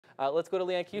Let's go to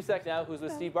Leanne Cusack now, who's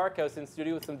with Steve Barkhouse in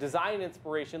studio with some design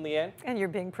inspiration. Leanne? And you're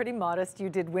being pretty modest. You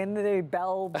did win the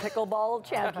Bell Pickleball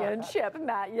Championship,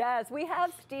 Matt. Yes, we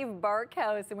have Steve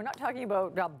Barkhouse, and we're not talking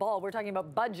about ball, we're talking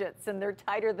about budgets, and they're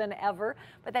tighter than ever.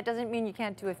 But that doesn't mean you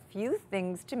can't do a few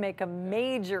things to make a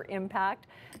major impact.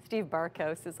 Steve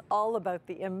Barkhouse is all about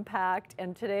the impact,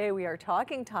 and today we are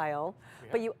talking tile,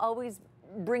 but you always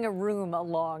bring a room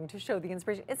along to show the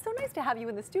inspiration. It's so nice to have you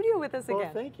in the studio with us again.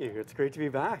 Well, thank you. It's great to be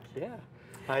back.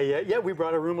 Yeah. We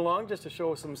brought a room along just to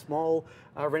show some small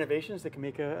renovations that can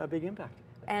make a big impact.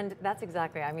 And that's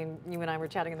exactly, I mean, you and I were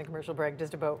chatting in the commercial break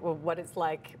just about what it's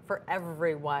like for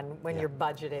everyone when you're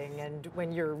budgeting, and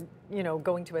when you're,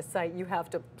 going to a site, you have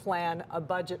to plan a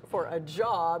budget for a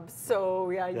job.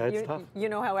 So it's tough. You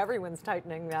know how everyone's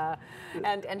tightening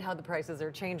and how the prices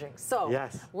are changing. So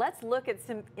let's look at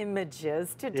some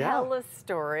images to tell a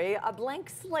story, a blank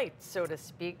slate, so to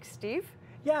speak, Steve.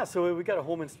 Yeah, so we got a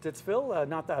home in Stittsville,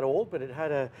 not that old, but it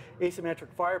had a asymmetric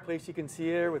fireplace you can see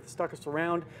there with stucco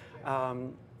surround,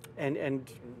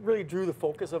 and really drew the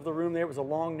focus of the room there. It was a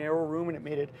long, narrow room, and it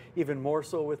made it even more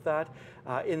so with that.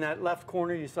 In that left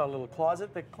corner, you saw a little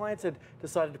closet. The clients had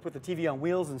decided to put the TV on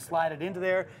wheels and slide it into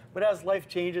there, but as life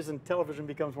changes and television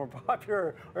becomes more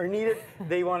popular or needed,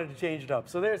 they wanted to change it up.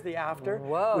 So there's the after.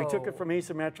 Whoa. We took it from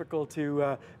asymmetrical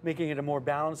to making it a more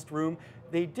balanced room.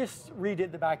 They just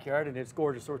redid the backyard, and it's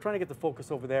gorgeous. So we're trying to get the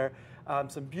focus over there.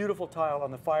 Some beautiful tile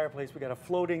on the fireplace. We got a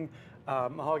floating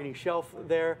mahogany shelf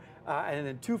there, and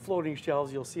then 2 floating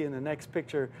shelves you'll see in the next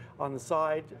picture on the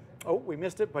side. Oh, we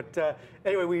missed it, but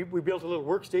anyway, we built a little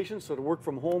workstation so to work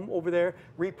from home over there,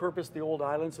 repurposed the old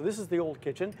island. So this is the old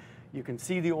kitchen. You can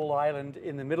see the old island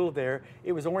in the middle there.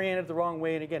 It was oriented the wrong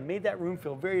way, and again, made that room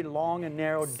feel very long and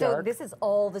narrow, dark. So this is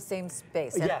all the same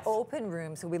space, an open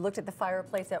room. So we looked at the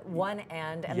fireplace at one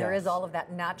end, and there is all of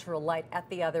that natural light at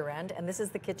the other end, and this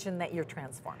is the kitchen that you're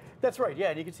transforming. That's right,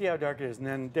 yeah, and you can see how dark it is, and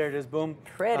then there it is, boom.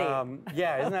 Pretty.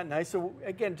 Yeah, isn't that nice? So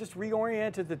again, just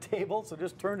reoriented the table, so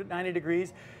just turned it 90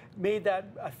 degrees. Made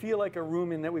that feel like a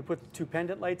room in that we put 2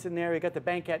 pendant lights in there. You got the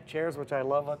banquette chairs, which I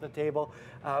love, at the table.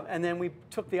 And then we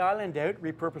took the island out,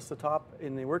 repurposed the top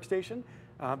in the workstation.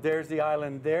 There's the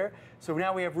island there. So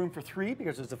now we have room for 3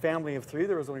 because there's a family of 3.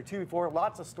 There was only 2 before,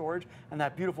 lots of storage, and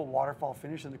that beautiful waterfall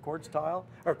finish in the quartz tile,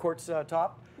 or quartz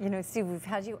top. Steve, we've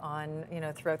had you on,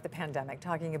 throughout the pandemic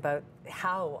talking about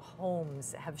how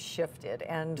homes have shifted,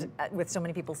 and with so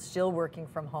many people still working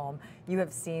from home, you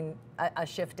have seen a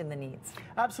shift in the needs.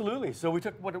 Absolutely. So we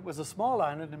took what was a small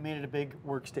island and made it a big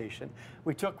workstation.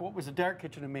 We took what was a dark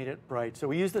kitchen and made it bright. So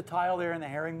we used the tile there in the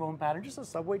herringbone pattern, just a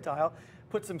subway tile.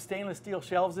 Put some stainless steel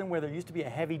shelves in where there used to be a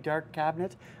heavy dark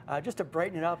cabinet, just to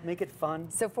brighten it up, make it fun.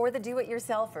 So for the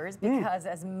do-it-yourselfers, because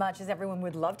as much as everyone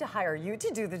would love to hire you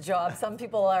to do the job, some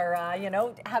people are,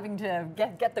 having to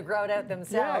get the grout out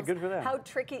themselves. Yeah, good for them. How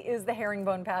tricky is the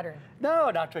herringbone pattern? No,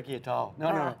 not tricky at all.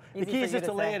 No. The key is just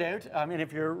to lay it out. And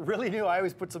if you're really new, I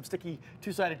always put some sticky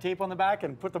 2-sided tape on the back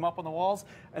and put them up on the walls,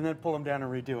 and then pull them down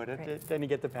and redo it. Then you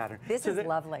get the pattern. This is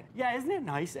lovely. Yeah, isn't it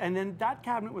nice? And then that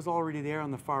cabinet was already there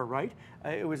on the far right.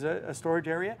 It was a storage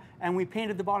area, and we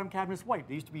painted the bottom cabinets white.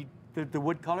 They used to be the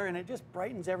wood color, and it just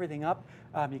brightens everything up.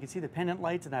 You can see the pendant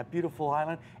lights and that beautiful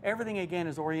island. Everything, again,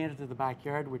 is oriented to the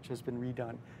backyard, which has been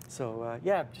redone. So,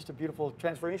 yeah, just a beautiful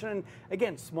transformation. And,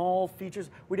 again, small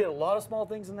features. We did a lot of small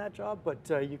things in that job, but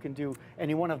you can do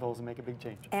any one of those and make a big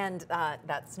change. And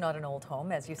that's not an old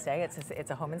home, as you say. It's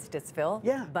a home in Stittsville.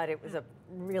 Yeah. But it was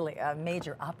really a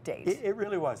major update. It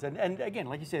really was. And, again,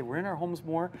 like you said, we're in our homes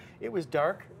more. It was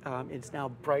dark. It's now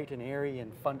bright and airy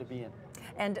and fun to be in.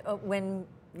 And when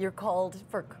you're called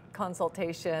for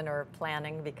consultation or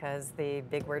planning, because the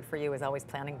big word for you is always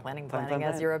planning,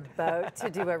 as you're about to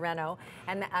do a reno.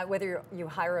 And whether you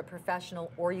hire a professional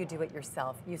or you do it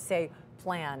yourself, you say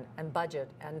plan and budget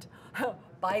and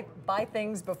buy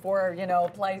things before,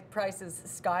 prices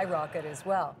skyrocket as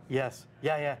well. Yes.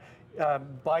 Yeah.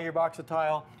 Buy your box of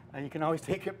tile. You can always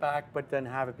take it back, but then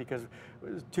have it, because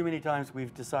too many times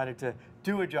we've decided to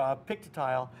do a job, picked a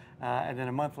tile, and then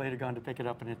a month later gone to pick it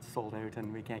up and it's sold out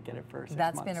and we can't get it for 6 months.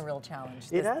 That's been a real challenge.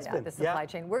 It has been. The supply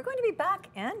chain. We're going to be back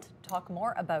and talk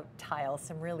more about tile,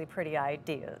 some really pretty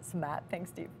ideas. Matt,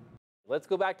 thanks, Steve. Let's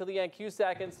go back to Leanne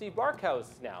Cusack and Steve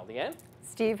Barkhouse now. Leanne?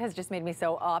 Steve has just made me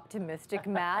so optimistic,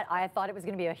 Matt. I thought it was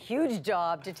going to be a huge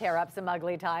job to tear up some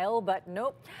ugly tile, but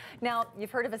nope. Now,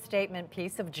 you've heard of a statement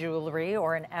piece of jewelry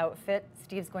or an outfit.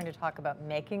 Steve's going to talk about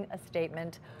making a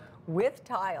statement with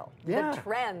tile, the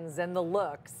trends and the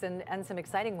looks, and some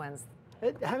exciting ones.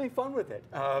 Having fun with it.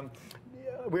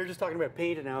 we were just talking about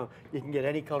paint, and now you can get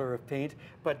any color of paint.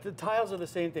 But the tiles are the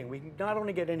same thing. We can not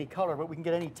only get any color, but we can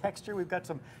get any texture. We've got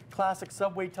some classic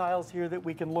subway tiles here that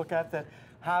we can look at that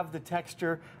have the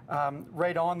texture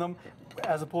right on them,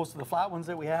 as opposed to the flat ones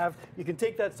that we have. You can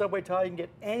take that subway tile, you can get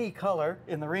any color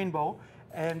in the rainbow,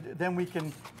 and then we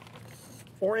can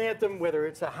orient them, whether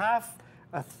it's a half,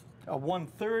 a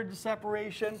 1/3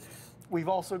 separation. We've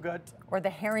also got... Or the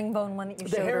herringbone one that you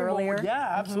showed herringbone earlier. one,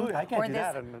 yeah, absolutely. I can't or do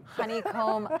this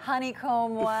that.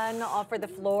 honeycomb one for the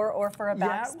floor or for a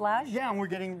backsplash. Yeah, and we're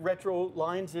getting retro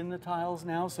lines in the tiles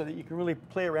now so that you can really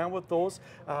play around with those.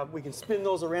 We can spin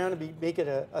those around and make it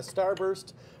a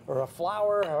starburst or a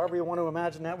flower, however you want to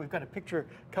imagine that. We've got a picture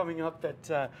coming up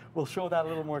that will show that a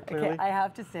little more clearly. Okay, I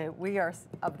have to say, we are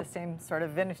of the same sort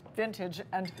of vintage,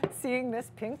 and seeing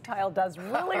this pink tile does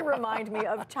really remind me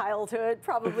of childhood.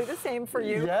 Probably the same for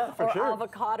you. Yeah, for sure.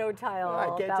 Avocado tile.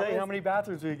 I can't tell you how many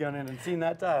bathrooms we've gone in and seen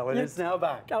that tile, and it's now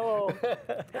back. Oh,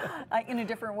 in a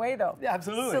different way, though. Yeah,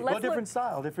 absolutely. So well, different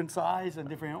style, different size, and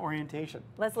different orientation.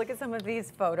 Let's look at some of these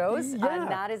photos. Yeah.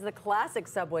 And that is the classic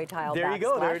subway tile. There you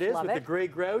go. There it is Love with the gray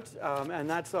grout, and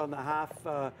that's on the half.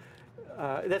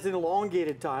 That's an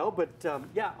elongated tile, but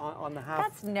yeah, on the half.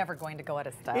 That's never going to go out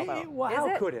of style, though. Well,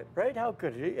 how could it, right? How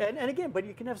could it? And again, but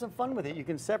you can have some fun with it. You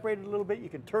can separate it a little bit. You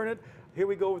can turn it. Here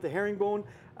we go with the herringbone.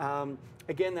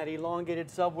 Again, that elongated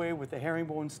subway with the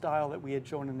herringbone style that we had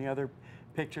shown in the other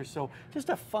picture. So just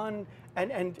a fun,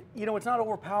 and you know, it's not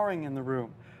overpowering in the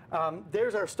room.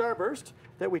 There's our starburst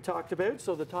that we talked about,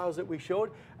 so the tiles that we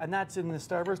showed, and that's in the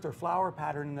starburst or flower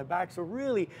pattern in the back, so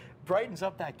really brightens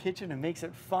up that kitchen and makes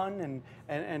it fun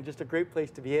and just a great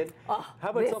place to be in. Oh, how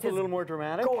about something a little more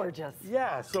dramatic? Gorgeous.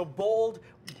 Yeah, so bold,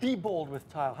 be bold with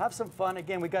tile. Have some fun.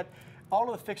 Again, we got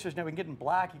all of the fixtures now. We can get in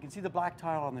black. You can see the black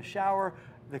tile on the shower,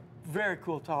 the very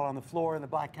cool tile on the floor, and the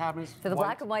black cabinets. So the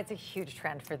black and white's a huge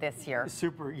trend for this year.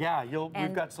 Super, yeah.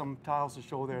 We've got some tiles to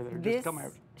show there that are just coming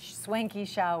out. Swanky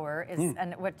shower is,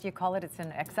 and what do you call it? It's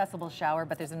an accessible shower,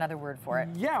 but there's another word for it.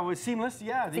 Yeah, well, it's seamless.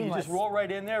 Yeah, seamless. You just roll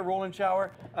right in there, roll in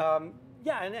shower.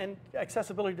 Yeah, and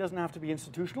accessibility doesn't have to be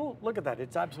institutional. Look at that,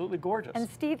 it's absolutely gorgeous. And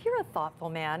Steve, you're a thoughtful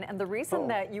man, and the reason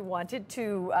that you wanted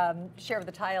to share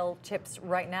the tile tips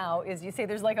right now is you say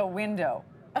there's like a window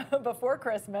before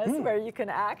Christmas where you can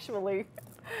actually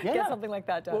get something like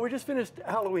that done. Well, we just finished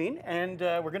Halloween, and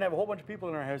we're going to have a whole bunch of people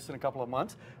in our house in a couple of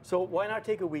months. So why not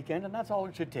take a weekend, and that's all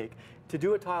it should take, to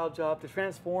do a tile job, to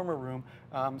transform a room.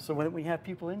 So when we have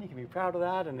people in, you can be proud of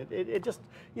that, and it just,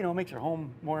 you know, makes your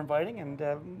home more inviting and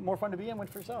more fun to be in with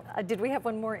for yourself. Did we have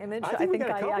one more image? I think we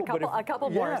got a couple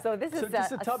more. So this is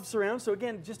just a tub surround. So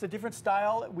again, just a different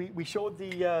style. We showed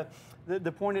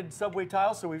the pointed subway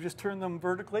tiles, so we've just turned them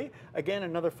vertically. Again,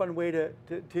 another fun way to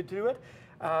do it.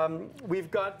 We've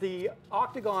got the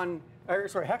hexagon,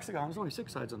 there's only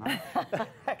 6 sides on that.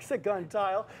 Hexagon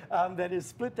tile that is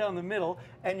split down the middle.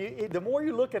 And the more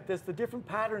you look at this, the different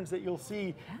patterns that you'll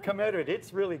see come out of it,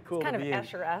 it's really cool to be in. Kind of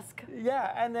Escher-esque.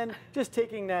 Yeah, and then just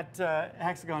taking that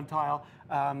hexagon tile,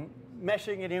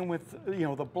 meshing it in with, you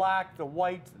know, the black, the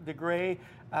white, the gray,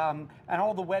 and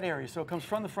all the wet areas. So it comes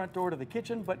from the front door to the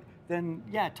kitchen, but then,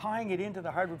 yeah, tying it into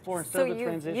the hardwood floor instead of the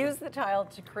transition. So you use the tile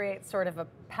to create sort of a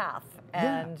path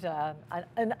and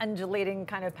an undulating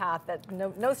kind of path that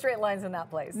no straight lines in that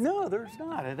place. No, there's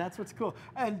not, and that's what's cool.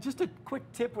 And just a quick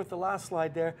tip with the last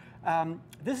slide there.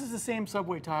 This is the same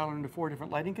subway tile under 4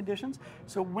 different lighting conditions.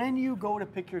 So when you go to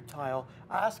pick your tile,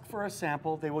 ask for a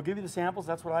sample. They will give you the samples.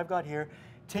 That's what I've got here.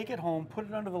 Take it home, put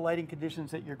it under the lighting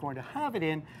conditions that you're going to have it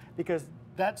in, because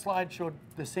that slide showed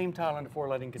the same tile under 4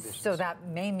 lighting conditions. So that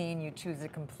may mean you choose a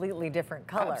completely different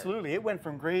color. Absolutely. It went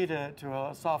from gray to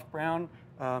a soft brown.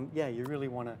 Yeah, you really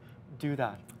want to do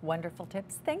that. Wonderful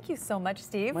tips. Thank you so much,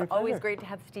 Steve. My pleasure. Always great to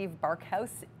have Steve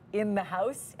Barkhouse in the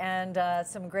house, and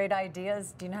some great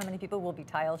ideas. Do you know how many people will be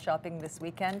tile shopping this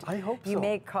weekend? I hope so. You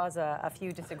may cause a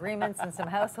few disagreements in some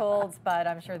households, but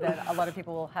I'm sure that a lot of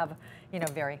people will have, you know,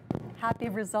 very happy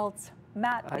results.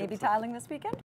 Matt, maybe tiling this weekend?